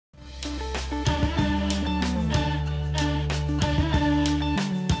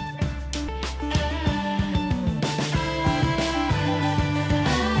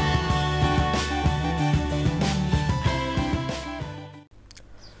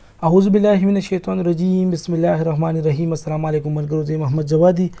اعوذ بالله من الشیطان الرجیم بسم الله الرحمن الرحیم السلام علیکم ملګرو زه احمد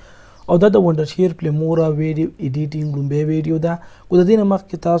جوادي او دا د وندرشیر فلمورا ویډیو ایډیټینګ لومبه ویډیو دا کو د دې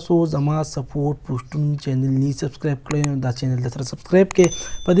مخکې تاسو زما سپورٹ پشتون چینل نی سبسکرایب کړئ نو دا چینل سره سبسکرایب کړئ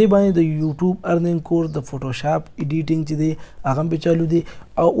په دې باندې د یوټیوب ارنینګ کورس د فوټوشاپ ایډیټینګ چې دی هغه په چالو دی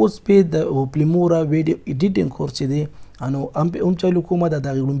او اوس په د فلمورا ویډیو ایډیټینګ کورس چې دی انو هم چالو کومه دا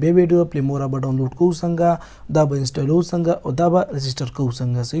د لومبه ویډیو فلمورا به ډاونلوډ کوو څنګه دا به انسټالو څنګه او دا به رجسټر کوو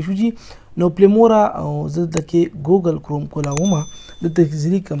څنګه صحیح شو جی نو فلمورا زه د کې ګوګل کروم کولاوم د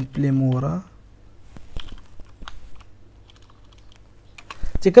تخزری کم فلمورا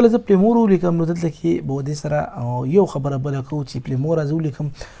چې کله زه فلمورا ولیکم نو دلته کې به د سره یو خبره بل کوم چې فلمورا زه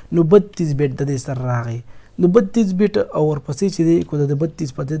ولیکم نو 32 بیت د سره راغی نو 32 بیت او ورپسې چې دی کو د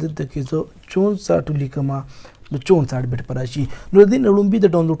 32 پته دلته کې زه 64 ولیکم نو 64 بیت پر راشي نو د لومبي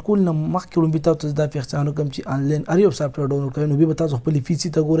د ډاونلوډ کول نه مخکې لومبي تاسو د فیښانو کوم چې آنلاین اړ یو سافټویر ډاونلوډ کوئ نو به تاسو خپل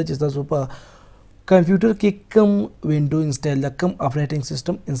فیسي ته ګورئ چې تاسو په کمپیوټر کې کوم وینډو انسټال دا کوم اپریټینګ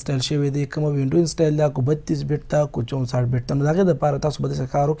سیستم انسټال شوی دی کوم وینډو انسټال دا کو 32 بیت تا کو 64 بیت تا نو دغه د لپاره تاسو به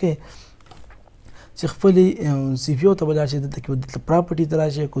څه کار وکړئ چې خپل سی پی یو ته بل شي دلته کې د پراپرټي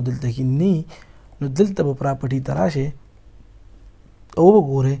تراشه کو دلته کې نه نو دلته به پراپرټي تراشه او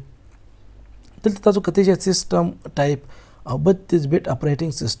وګورئ دلته تاسو کته چې سیستم ټایپ او 32 بیت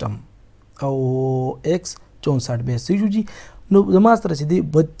اپریټینګ سیستم او ایکس 64 بیت سي جی نو زما سره چې دی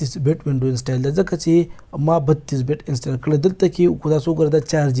 32 بیت وینډو انسټال ده ځکه چې ما 32 بیت انسټال کړل دلته کې کو تاسو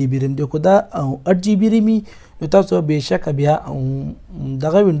ګرځي 4 جی بي ریم دی کو دا 8 جی بي ریم نو تاسو به شک بیا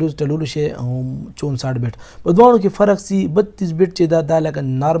دغه وینډوز ټلول شي 64 بیت په دوه کې فرق سي 32 بیت چې دا لکه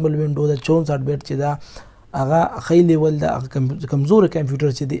نارمل وینډو دا 64 بیت چې دا هغه خی لیول د کمزور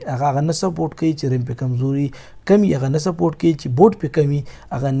کمپیوټر چې دی هغه نه سپورټ کوي چې ریم په کمزوري کمی هغه نه سپورټ کوي چې بورډ په کمی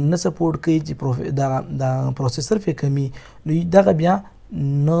هغه نه سپورټ کوي چې د پروسیسر په کمی نو دغه بیا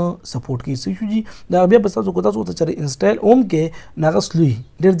نه سپورټ کوي څه شو جی دا بیا په تاسو کو تاسو ته چره انسټال اوم کې ناغسلوي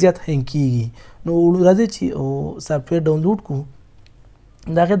ډیر زیات هنګ کیږي نو راځي چې سافټویر ډاونلوډ کو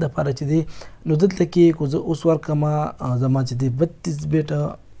داغه د لپاره چې دی نو دلته کې کو زه اوس ورکما زما چې دی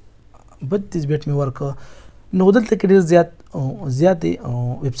 32 بیت می ورک نو دلته کې ډیر زیات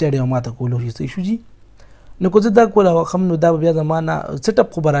ویب سټ یو ماته کولو شي شو جی نو کو زه دا کوله وخم نو دا بیا زمانہ سیټ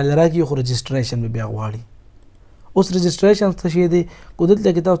اپ خو براله راکی خو رجسټریشن بیا غواړي اوس رجسټریشن څه شي دی کو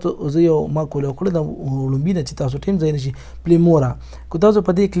دلته کې تاسو زه یو ما کوله کړل د لومبي نه چې تاسو ټیم ځای نشي فلمورا کو تاسو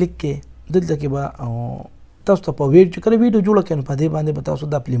په دې کلیک کې دلته کې به تاسو ته په ویډیو کله ویډیو جوړ کړئ په دې باندې به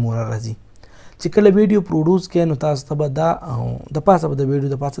تاسو د فلمورا راځي چې کله ویډیو پروډوس کړئ نو تاسو ته به دا د پاسه به د ویډیو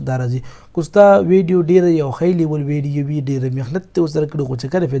د پاسه دا راځي کوستا ویډیو ډیر یو خی لیول ویډیو وی ډیر مهنت ته وسره کړو خو چې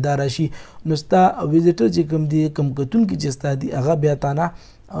کله فدا راشي نو ستا ویزیټر چې کوم دی کم کتون کې چې ستا دی هغه بیا تانه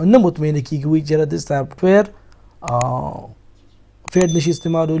نه مطمئن کیږي چې د سافټویر فیډ نشي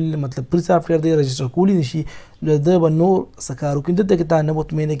استعمالول مطلب پر سافټویر دی رجسټر کولی نشي د نور سکارو کې دته کې تا نه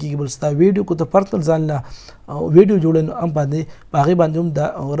مطمئن کیږي بل ستا ویډیو کو ته پرسنل ځان لا ویډیو جوړن ام باندې باغې باندې هم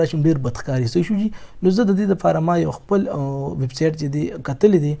دا راشم ډیر بدخاري سو شو جی نو زه د دې لپاره ما یو خپل ویب سټ چې دی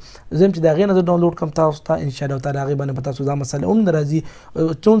کتل دي زم چې دا غي نه ډاونلوډ کوم تاسو ته ان شاء الله تعالی غي باندې پتا سو دا مسله هم ناراضي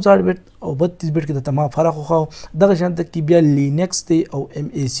 64 بیت او 32 بیت کې د تمام فرق خو دغه شان ته کې بیا لینکس دی او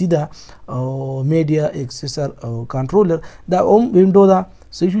ام ای سی دا او میډیا ایکسسر او کنټرولر دا هم وینډو دا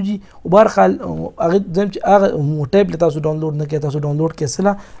صحیح شو جی او بهرحال هغه زم چې هغه ټیب له تاسو ډاونلوډ نه کړئ تاسو ډاونلوډ کړئ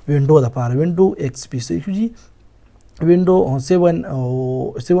سلا وینډو د لپاره وینډو ایکس پی صحیح شو جی وینډو 7 او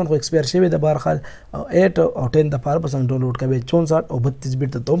 7 خو ایکسپایر شوی د بهرحال 8 او 10 د لپاره بس ډاونلوډ کوي 64 او 32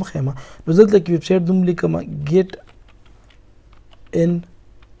 بیت ته هم خیمه نو زه د ویب سټ دوم لیکم get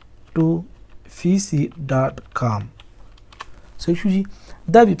into pc.com صحیح شو جی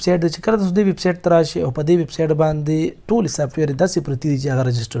دا ویب سټ د چې کله تاسو د ویب سټ تراشي او په دې ویب سټ باندې ټول سافټویر داسې پرتی دي چې هغه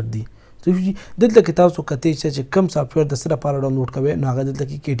رجسټر دي دلته کې تاسو کته چې کم سافټویر د سره لپاره ډاونلوډ کوئ نو هغه دلته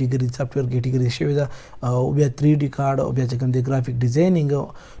کې کیټګوري سافټویر کیټګوري شوی دا او بیا 3D کارت او بیا چې کوم دی گرافیک ډیزاینینګ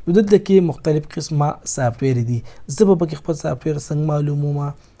نو دلته کې مختلف قسمه سافټویر دي زه به پکې خپل سافټویر څنګه معلومومه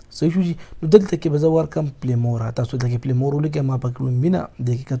صحیح شو جی نو دلته کې به زه ورکم فلمورا تاسو دلته کې فلمورا لیکه ما پکې لومبینه د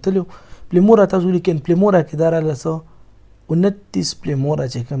کې کتلو فلمورا تاسو لیکن فلمورا کې دار لسو 29 فلمورا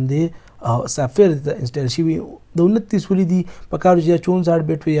چې کوم دی او سافټویر د انسټال شوی د 29 ولې دی په کار چې 64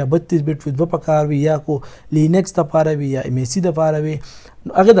 بیت یا 32 بیت په په کار وی یا کو لینکس ته پاره وی یا ام سی د پاره وی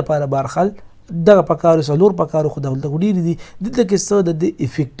هغه د پاره بارخل دغه په کار سلور په کار خو د ډیر دي دلته کې څه د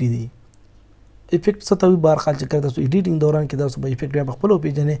افیکټ دي افیکټ ستوي بارخل چې کړه تاسو ایډیټینګ دوران کې تاسو به افیکټ بیا خپل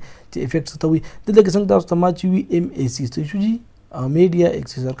پیژنې چې افیکټ ستوي دلته کې څنګه تاسو ته ما چې ام ای سی شو جی میډیا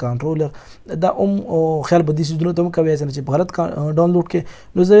ایکسسر کنټرولر دا خیال به دې سيزونو ته کوي چې په غلط ډاونلوډ کې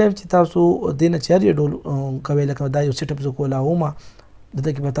نو زه هم چې تاسو د نه چاري ډول کوي لکه دا یو سیټ اپ زه کولاوم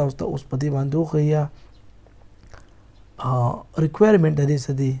دلته کې به تاسو ته اوس په دې باندې وښیم ریکوایرمنټ د دې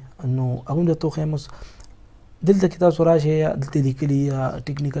څه دی نو هغه درته وښیم اوس دلته کې تاسو راشئ دلته لیکلي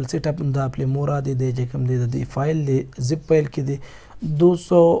ټیکنیکل سیټ اپ د فلمورا دی چې کوم دی د دې فایل دی زپ فایل کې دی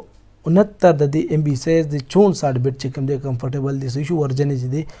 269 د دې ام بي سایز دی 64 بیت چې کوم دی کمفرټیبل دی سې شو ورژن چې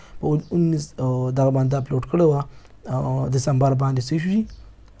دی په 19 دغه باندې اپلوډ کړو دسمبر باندې سې شو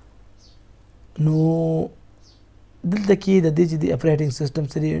نو دلته کې د دې چې د اپریټینګ سیستم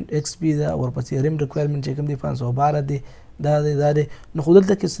سره ایکس پی دا ورپسې ریم ریکوایرمنټ چې کوم دی 512 دی دا نو خو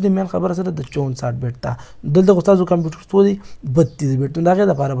دلته کې صرف مین خبره سره د 64 بیت ته دلته تاسو کمپیوټر څو دی 32 بیت نو دغه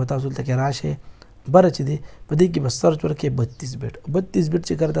لپاره به تاسو دلته کې راشه بره چې دی په دې کې به سرچ ورکړئ 32 بیت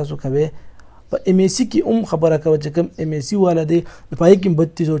چې کړه تاسو کوي په ام ای سی کې خبره کوي چې کوم ام ای سی والا دی په یې کې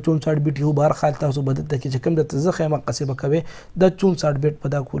 32 او 64 بیت یو بار خال تاسو بدلته کې چې کوم د تزخه مقصبه کوي د 64 بیت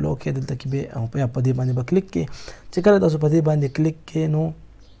په دا کولو کې دلته کې به په دې باندې به کلیک کې چې کله تاسو په دې باندې کلیک کې نو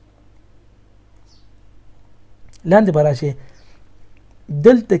لاندې براشه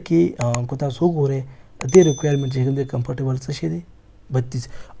دلته کې کو تاسو وګورئ د ریکوایرمنټ چې کوم د کمفرټیبل څه شي دی 32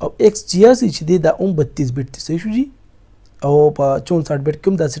 او ایکس 86 چې دی دا 32 بیت څه شو جی او په 64 بیت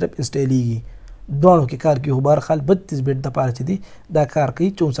کوم دا سیټ اپ انسټالیږي دوه کې کار کې بار خال 32 بیت د پاره چې دی دا کار کوي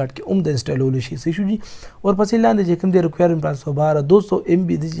 64 کې د انسټالول شي څه شو جی ورپسې لاندې چې کوم د ریکوایرمنټ 200 ام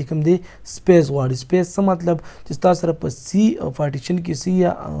بي د چې کوم دی سپیس غواړي سپیس څه مطلب چې تاسو سره په سی پارټیشن کې سی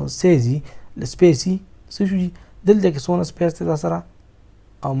یا سیزي سپیسي څه شو جی دلته کې څونه سپیس ته سره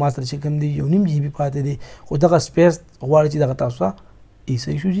او ما سره چې کوم دی یو نیم جی بي پاتې دی خو دغه سپیس غواړي چې دغه تاسو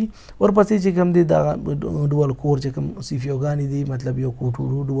ایسه شو جی ورپسې چې کوم دی دا ډوال کور چې کوم سی پی یو غانې دی مطلب یو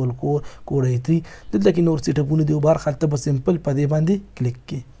کوټورو ډوال کور ای3 دلته کې نور سیټاپونه دی بار خلته به سمپل په دې باندې کلیک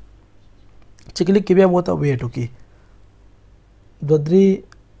کې چې کلیک کې بیا وته ویټ وکي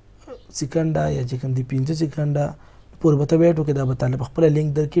 2-3 سکند یا چې کوم دی 15 سکند پورې وته ویټ وکي دا به تعالی خپل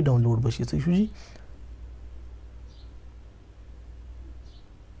لینک درکې ډاونلوډ بشي څه شو جی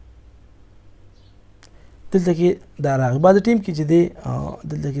دلته کې دا راغی بعد ټیم کې چې دی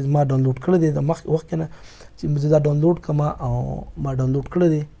دلته کې ما ډاونلوډ کړی دی د مخ وخت کنه چې زه دا ډاونلوډ کما او ما ډاونلوډ کړی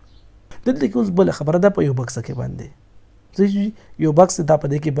دی دلته کې اوس بل خبره ده په یو بکس کې باندې یو بکس دا په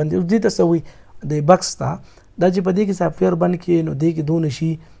دې کې باندې اوس دې ته سوي د بکس تا دا چې په دې کې سافټویر باندې کې نو دې کې دون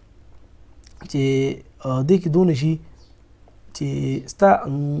شي چې دې کې دون شي چې ستا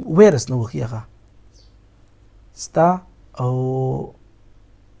وایرس نو وخیغه ستا او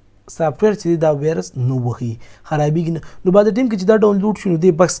سافټویر چې دا وایرس نو وخی خرابېږي نو بعد ټیم کې چې دا ډاونلوډ شونه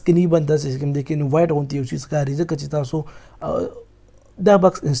دی بکس کې نه بند داسې کوم دی کې نو وایټ غونتی یو چیز کاری ځکه چې تاسو دا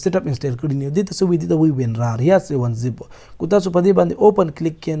بکس انسټیټ اپ انسټال کړی نه دی تاسو وې دی دا وی وینرار یا څه ون زیپ کو تاسو په دې باندې اوپن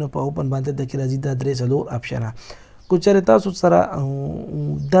کلیک کړئ نو په اوپن باندې د کې راځي دا درې څلور اپشن کو چېرې تاسو سره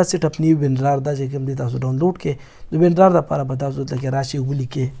دا سیټ اپ نیو وینرار دا چې کوم دی تاسو ډاونلوډ کړئ نو وینرار لپاره به تاسو ته کې راشي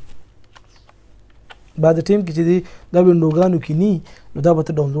ولیکئ بعد ټیم کې چې دی دا وینډوګانو کې ني نو دا به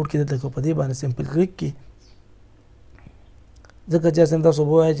ته ډاونلوډ کړئ دلته په دې باندې سمپل کلیک کړئ ځکه چې څنګه تاسو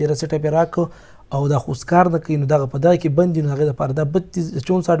وایي چې سیټ اپ راکو او دا خوسکار نه کوي نو دا په دا کې بند نه هغه لپاره دا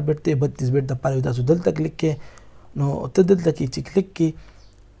 64 بیت ته 32 بیت د پاره تاسو دلته کلیک کړئ نو ته دلته کې چې کلیک کړئ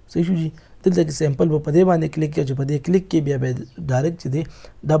صحیح شو جی دلته کې سمپل په دې باندې کلیک کړئ چې په دې کلیک کې بیا به ډایرکټ چې دی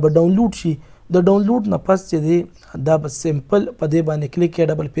دا به ډاونلوډ شي د ډاونلوډ نه پس چې دی دا به سمپل په دې باندې کلیک کړئ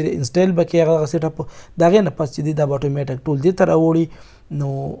ډبل پیر انسټال بکې هغه سیټ اپ داغه نه پس چې دی دا اتوماتیک ټول دې تر وړي نو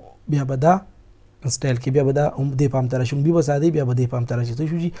بیا به دا انسټال کې بیا به دا هم دې پام تر شون بیا ساده بیا به دې پام تر شي ته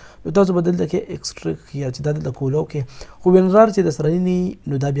شو جی نو تاسو بدل د کې ایکسترا یا چې دا د کولو کې خو وینرار چې د سره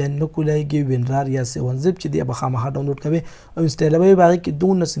نه نو دا بیا نه کولایږي وینرار یا 7 زپ چې دی به خامخا ډاونلوډ کوي او انسټالوي باغ کې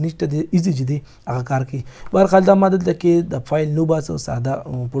دون نسنیشته دی ایزی چې دی هغه کار کوي بهر خل دا ماده د کې د فایل نو باسو ساده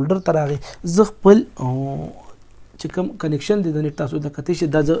فولډر تراغي زه خپل چې کوم کنیکشن دی د نت تاسو د کته شي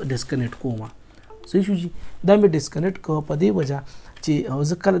دا ډیسکنیکټ کوم صحیح شو جی دا مې ډیسکنیکټ کو په دې وجه چې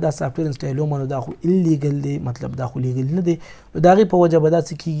زه کله دا سافټویر انسټالوم نو دا خو انلیګل دی مطلب دا خو لیګل نه دی نو دا غي په وجه به دا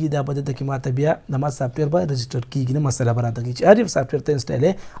کیږي دا به د کې ماته بیا د ما سافټویر به رجسټر کیږي نه مسله براته کی چې هر سافټویر ته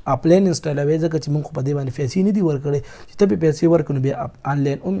انسټالې اپلاین انسټالوي ځکه چې موږ په دې باندې پیسې نه دی ورکړي چې ته به پیسې ورکړو بیا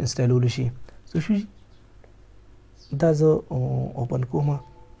انلاین انسټالول شي څه شي دا زه اوپن کوم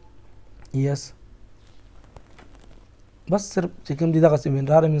یس بس صرف چې کوم دي دغه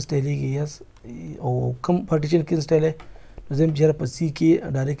سیمینار انسټالیږي یس او کوم پارټیشن کې انسټالې زم چیرې په سی کې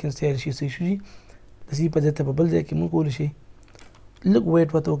ډایرکټ انسټال شي څه شي د سی په ځای ته په بل ځای کې موږ کول شي لږ ویټ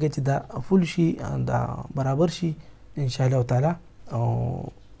وته وکړي چې دا فول شي دا برابر شي ان شاء الله تعالی او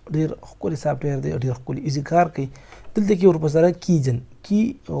ډیر خپل سافټویر دی ډیر خپل ایزی کار کوي دلته کې ورپسره کیجن کی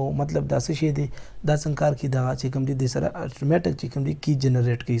مطلب دا څه شي دی دا څنګه کار کوي دا چې کوم دي د سره اتوماتیک چې کوم دي کی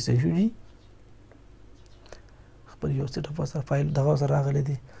جنریټ کوي څه شي خپل یو سیټ اپ سره فایل دغه سره راغلی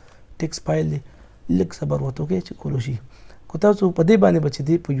دی ټیکس فایل دی لږ صبر ورته وکړئ چې کولو شي که تاسو په دې باندې به چې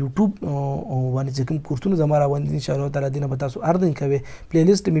دی په یوټیوب باندې چې کوم کورسونه زما راوړي دي انشاءالله تعالی دې نه به تاسو اردن کوئ پلی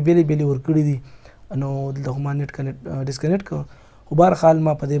لیسټ مې بېلې بېلې ورکړي دي نو دلته خو ما نیټ ډسکنیکټ کړ خو بهرحال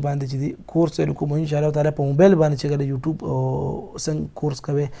ما په دې باندې چې دی کورس چلو کوم انشاءالله تعالی په موبایل باندې چې کله یوټیوب څنګه کورس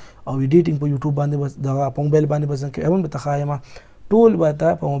کوئ او ایډیټینګ په یوټیوب باندې دغه په موبایل باندې به څنګه کوئ هم به ته ښایم ټول به ته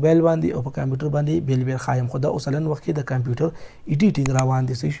په موبایل باندې او په کمپیوټر باندې بېل بېل ښایم خو دا اوس نن وخت کې د کمپیوټر ایډیټینګ روان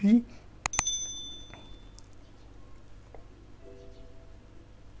دی صحیح شو جي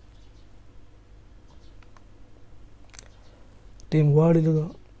ټیم غواړي لږ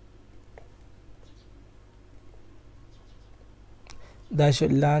دا شو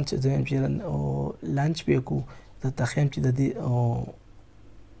لانچ زم چې لانچ پې کو د تخیم چې د دې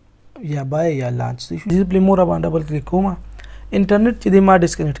یا بای یا لانچ شو ډسپلی مور باندې ډبل کلیک کوم انټرنیټ چې د ما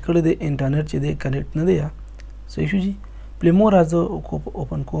ډسکنیکټ کړی دی انټرنیټ چې د کنیکټ نه دی صحیح شو جی پلی مور از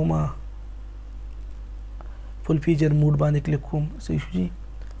اوپن کوم فل فیچر موډ باندې کلیک کوم صحیح شو جی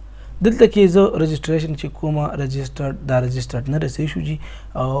دلته کې زه رجسټریشن چې کوم رجسټرډ دا رجسټرډ نه رسې شو جی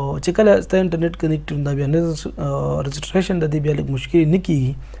او چې کله ستا انټرنیټ کنیکټ دا بیا رجسټریشن د دې بیا لږ مشکل نه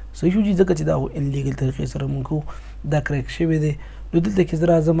کیږي صحیح شو جی ځکه چې دا ان لیګل طریقې سره موږ دا کریک شوی دی نو دلته کې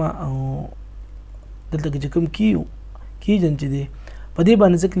زه راځم دلته کې چې کوم کیجن چې دی په دې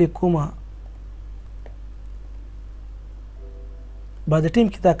باندې زه کلیک کوم بعد ټیم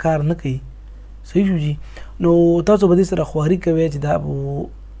کې دا کار نه کوي صحیح شو جی نو تاسو به دې سره خواري کوئ چې دا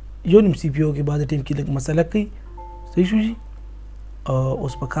یو نیم سی پی او کې بعد ټیم کې لږ مسله کوي صحیح شو جی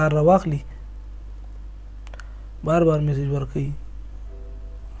اوس په کار راواخلي بار بار میسج ورکوي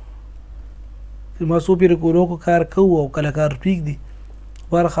ما څو پیرې کولو کو کار کوو او کله کار ټیک دی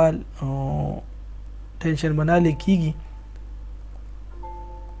بهرحال ټینشن بنالی کیږي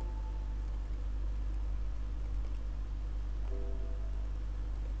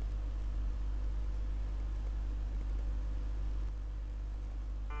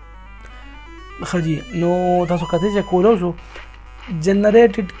خجی نو تاسو کته چې کولو شو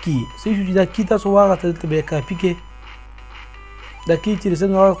جنریټډ کی صحیح شو چې دا کی تاسو واغته دلته به کاپی کې دا کی چې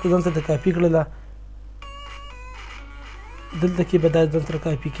څنګه واغته ځان سره کاپی کړله دلته کې به دا ځان سره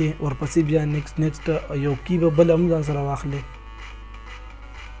کاپی کې ورپسې بیا نیکسټ یو کی به بل هم ځان سره واخلې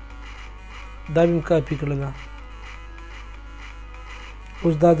دا به کاپی کړله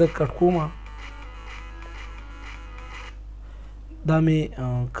اوس دا د کټ کومه دا مې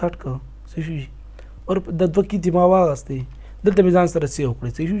کټ کړ صحیح شو جی اور د دوه کی دی ما واغستې دلته مې ځان سره سیو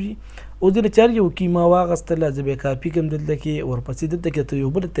کړی صحیح شو جی اوس دلته چار یو کی ما واغستله زه به کاپي کوم دلته کې ورپسې دلته کې ته یو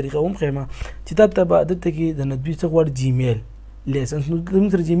بل طریقه هم ښیم چې تا ته به دلته کې د ندوي څه غواړي جیمیل لیسنس نو زموږ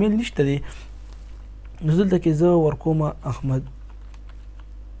سره جیمیل نشته دی نو دلته کې زه ورکوم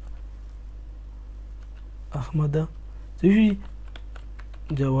احمد صحیح شو جی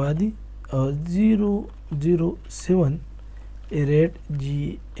جوادي 007 @gmail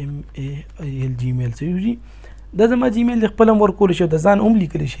صحیح شو جی دا زما جیمیل د خپل هم ورکول شي د ځان هم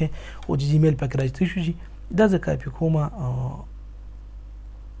لیکلی شي خو چې جیمیل پکې راځي شو جی دا زه کاپي کوم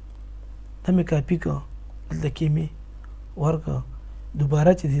دا مې کاپي کړ دلته کې مې ورکړ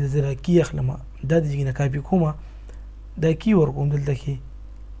دوباره چې د زه کی اخلم دا د نه کاپي کوم دا کی ورکوم دلته کې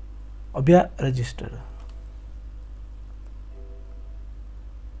او بیا رجسټر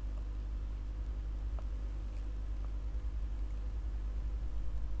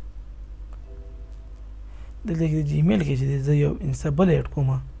دلته کې د جیمیل کې چې زه یو انسټبل اډ کوم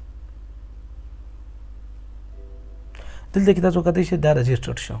دلته کې تاسو کته شي دا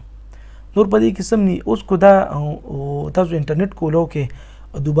رجسټر شو نور په دې کې سم ني اوس کو دا تاسو انټرنیټ کولو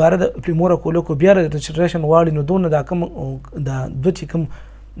کې دوباره د فلمورا کولو کو بیا رجسټریشن واړی نو دونه دا کم دا د چې کم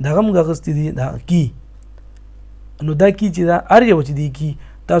دغه موږ غستې دي دا کی نو دا کی چې دا ار یو چې دی کی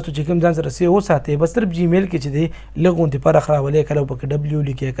تاسو چې کوم ځان سره سي او ساتي بس صرف جیمیل کې چې دی لغون ته پر خراولې کله پکې دبليو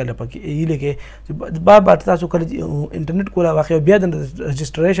لیکي کله پکې ای لیکي بار تاسو کله انټرنیټ کولا واخی بیا د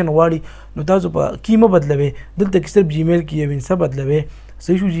رجسټریشن واړی نو تاسو په کیمه بدلوي دلته کې صرف جیمیل کې یو انسه بدلوي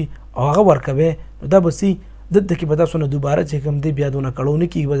صحیح شو جی او هغه ورکوي نو دا بسي دلته کې به تاسو نه دوباره چې کوم دی بیا دونه کړو نه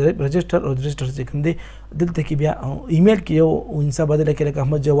کی رجسټر او رجسټر چې کوم دی دلته کې بیا ایمیل کې یو انسه بدل کې لکه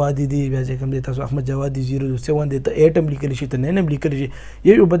احمد جوادي دی بیا چې کوم دی تاسو احمد جوادي 007 دی ته 8 لیکل شي ته 9 لیکل شي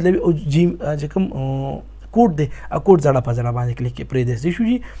یو بدلوي او جیم چې کوم کوډ دی ا کوډ ځړه په ځړه باندې کلیک پرې دی شو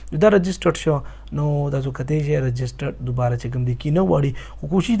جی دا رجسټر شو نو تاسو کته شي رجسټر دوباره چې کوم دی کی نه وړي خو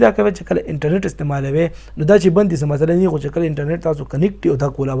کوشش دا کوي چې کله انټرنیټ استعمالوي نو دا چې بندي سم مثلا نه خو چې کله انټرنیټ تاسو کنیکټ او دا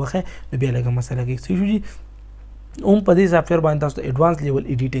کولا وخه نو بیا لکه مسله کې شو جی په دې سافټویر باندې تاسو ایڈوانس لیول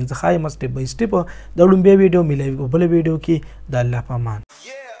ایډیټینګ څخه یم سټپ بای سټپ د لومبه ویډیو ملایوي په بل ویډیو کې د الله پامان